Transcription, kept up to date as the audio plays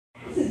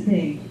accent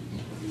thing.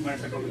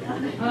 Next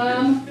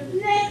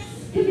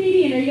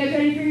comedian. Are you guys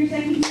ready for your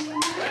second comedian?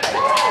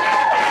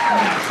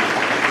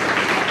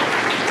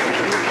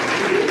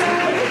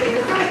 This is a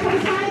couple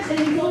times, and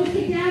he's always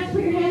kicked out.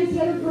 Put your hands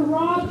together for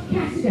Rob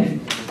Costigan.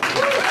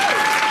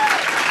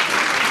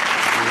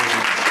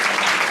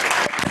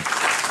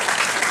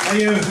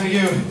 Thank you, thank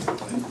you.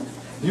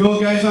 You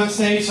old guys on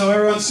stage, so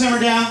everyone simmer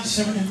down,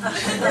 simmer down,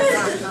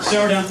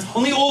 simmer down.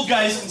 Only old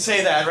guys can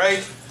say that,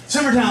 right?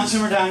 Simmer down,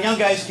 simmer down. Young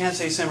guys can't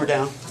say simmer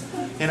down.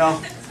 You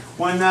know,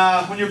 when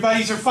your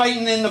buddies are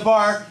fighting in the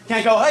bar, you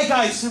can't go, hey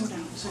guys, simmer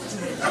down,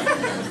 simmer down.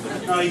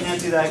 No, you can't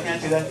do that, can't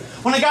do that.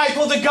 When a guy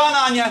pulls a gun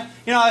on you,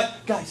 you know,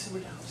 guys, simmer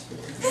down,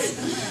 simmer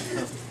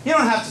down. You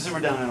don't have to simmer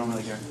down, I don't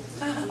really care.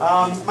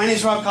 My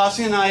name's Rob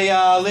Costigan,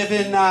 I live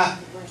in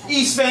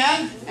East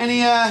Van.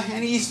 Any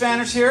East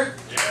Vanners here?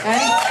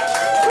 Any?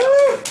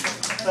 Woo!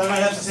 So I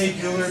might have to say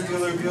Bueller,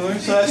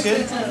 so that's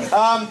good.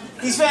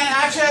 East Van,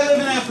 actually I live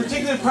in a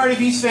particular part of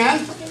East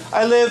Van.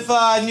 I live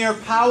near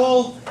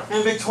Powell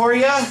and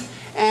Victoria.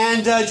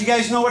 And do you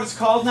guys know what it's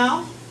called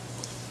now?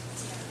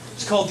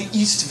 It's called the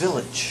East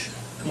Village.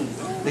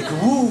 Like,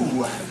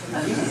 woo!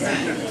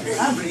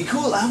 I'm pretty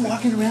cool. I'm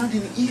walking around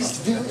in the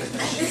East Village.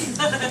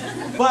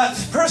 But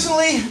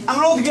personally, I'm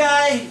an older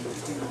guy.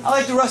 I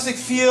like the rustic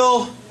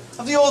feel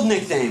of the old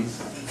nickname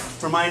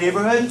for my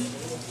neighborhood,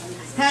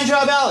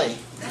 Handjob Alley.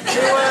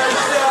 It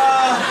was a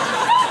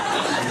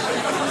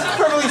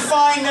perfectly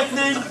fine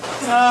nickname,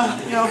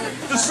 you know,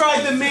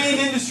 described the main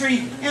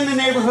industry in the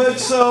neighborhood,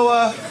 so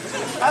I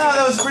thought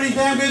that was a pretty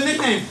damn good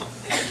nickname.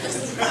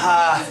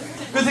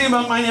 Good thing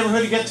about my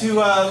neighborhood, you get to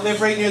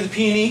live right near the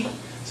P&E,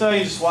 so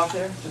you just walk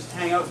there, just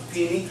hang out with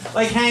the P&E,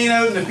 like hanging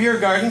out in the beer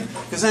garden,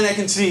 because then I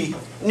can see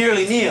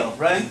Nearly Neil,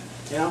 right?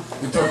 You know,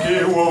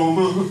 Kentucky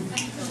woman.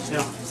 You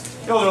know,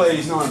 the older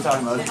ladies know what I'm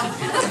talking about.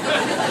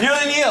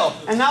 Nearly Neil.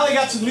 And now they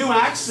got some new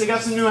acts. They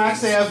have,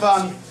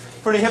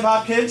 for the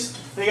hip-hop kids,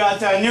 they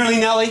got Nearly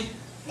Nelly.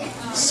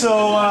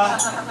 So,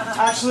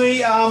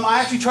 actually,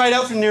 I actually tried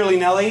out for Nearly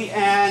Nelly.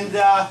 And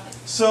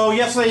so,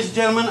 yes, ladies and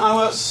gentlemen, I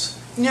was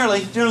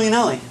Nearly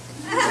Nelly.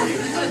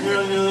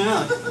 Nearly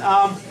Nelly.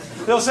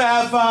 They also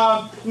have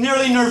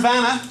Nearly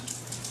Nirvana,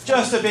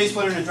 just a bass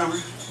player and a drummer.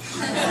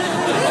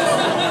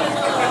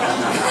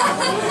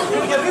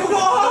 Yeah, people go,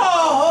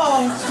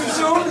 oh, it's too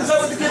soon? Is that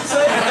what the kids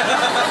say?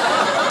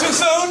 Too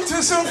soon?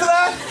 Too soon for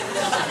that?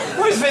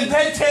 Well, it's been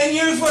 10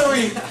 years. What are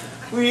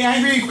we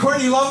angry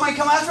Courtney Love might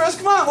come after us?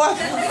 Come on, what?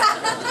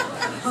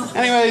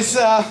 Anyways,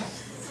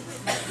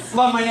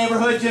 love my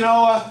neighborhood, you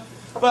know.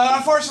 But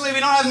unfortunately, we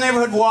don't have the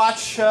neighborhood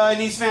watch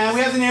in East Van. We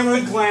have the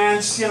neighborhood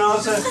glance, you know.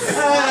 So,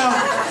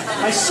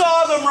 I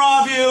saw them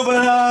rob you,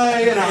 but,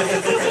 you know,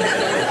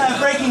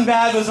 Breaking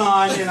Bad was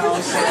on, you know.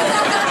 So.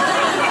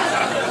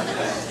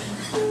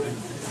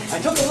 I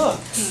took a look.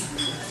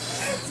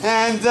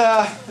 And,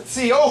 let's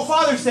see, oh,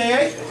 Father's Day,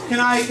 eh? Can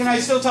I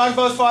still talk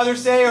about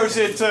Father's Day, or is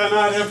it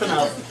not hip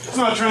enough? It's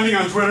not trending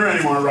on Twitter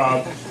anymore,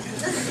 Rob.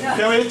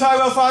 Can we talk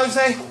about Father's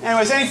Day?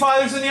 Anyways, any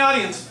fathers in the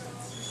audience?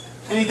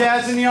 Any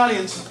dads in the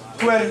audience?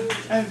 Any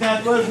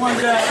dad? There's one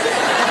dad.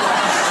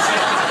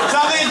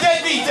 Sounds like a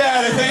deadbeat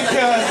dad, I think.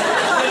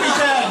 Deadbeat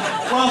dad.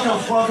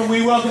 Welcome.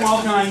 We welcome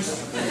all kinds.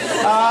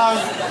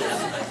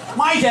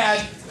 My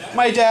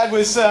dad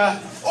was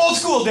old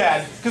school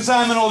dad, because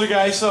I'm an older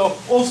guy, so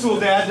old school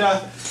dad.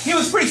 He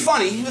was pretty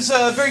funny. He was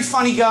a very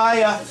funny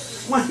guy.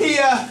 When he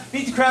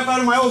beat the crap out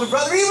of my older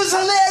brother, he was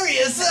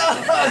hilarious.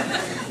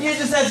 You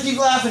just have to keep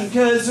laughing,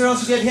 or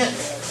else you get hit.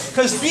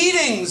 Because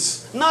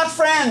beatings, not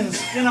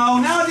friends. You know,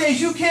 nowadays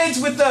you kids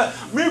with the,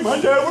 me and my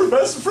dad were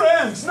best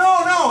friends.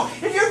 No.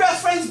 If your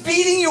best friend's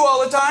beating you all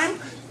the time,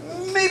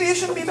 maybe you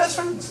shouldn't be best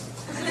friends.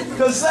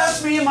 Because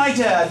that's me and my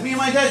dad. He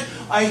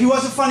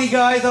was a funny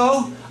guy,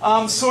 though.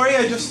 Sorry,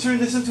 I just turned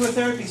this into a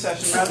therapy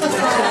session rather than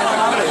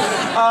comedy.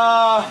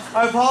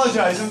 I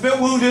apologize. I'm a bit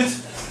wounded,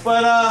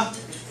 but,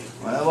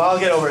 well, I'll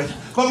get over it.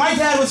 But my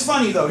dad was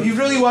funny, though. He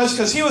really was,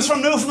 because he was from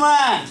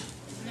Newfoundland.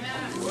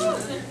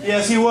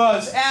 Yes, he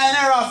was. And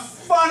they're a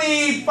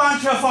funny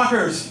bunch of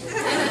fuckers.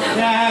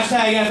 Yeah,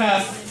 hashtag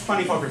FF,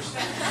 funny fuckers.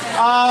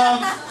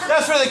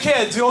 That's for the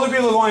kids. The older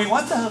people are going,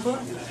 what the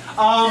fuck?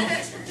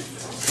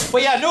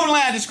 But yeah,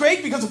 Newfoundland is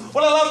great, because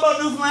what I love about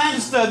Newfoundland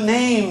is the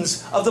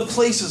names of the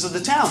places of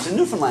the towns in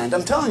Newfoundland.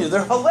 I'm telling you,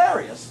 they're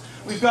hilarious.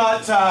 We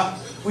got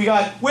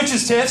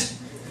Witch's Tit.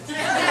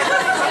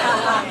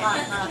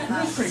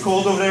 It's pretty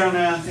cold over there on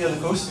the other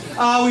coast.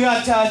 We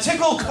got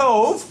Tickle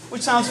Cove,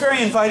 which sounds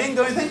very inviting,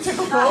 don't you think?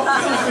 Tickle Cove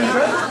sounds pretty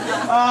good.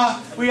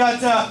 We got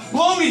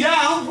Blow Me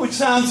Down, which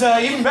sounds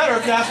even better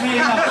if you ask me.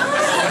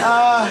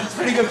 It's a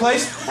pretty good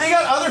place. And you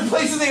got other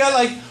places. They got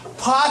like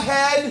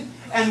Pothead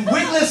and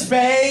Witless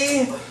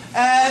Bay.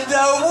 And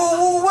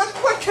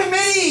what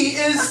committee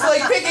is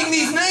like picking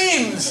these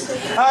names?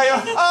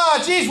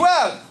 Geez,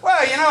 well,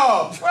 you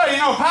know,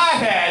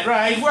 Pothead,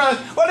 right? Well,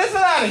 there's a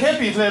lot of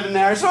hippies living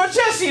there, so it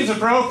just seems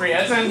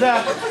appropriate. And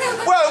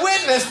well,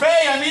 Witless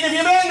Bay, I mean, have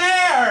you been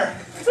there?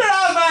 They're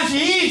all a bunch of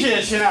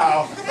Aegis, you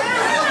know.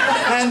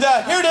 And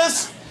here it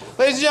is,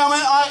 ladies and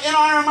gentlemen, in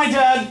honor of my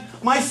dad,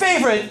 my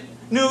favorite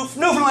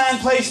Newfoundland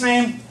place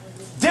name,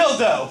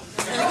 Dildo.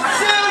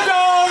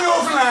 Dildo,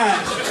 Newfoundland.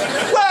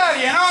 Well,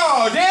 you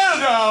know,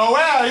 Dildo,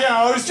 well, you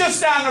know, it was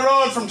just down the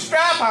road from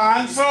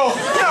Strap-on, so,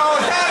 you know,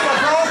 it's kind of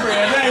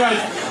appropriate. Anyway,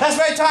 that's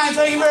my time.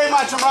 Thank you very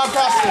much. I'm Rob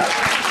Costigan.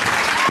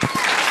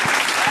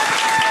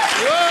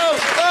 Whoa,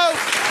 whoa.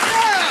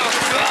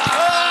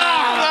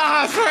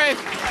 Sorry.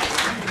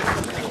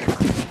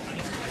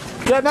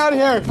 Getting out of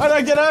here. How do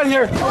I get out of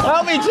here?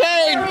 Help me,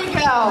 Jane. There we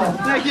go.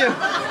 Thank you.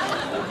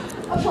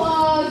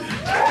 Applause.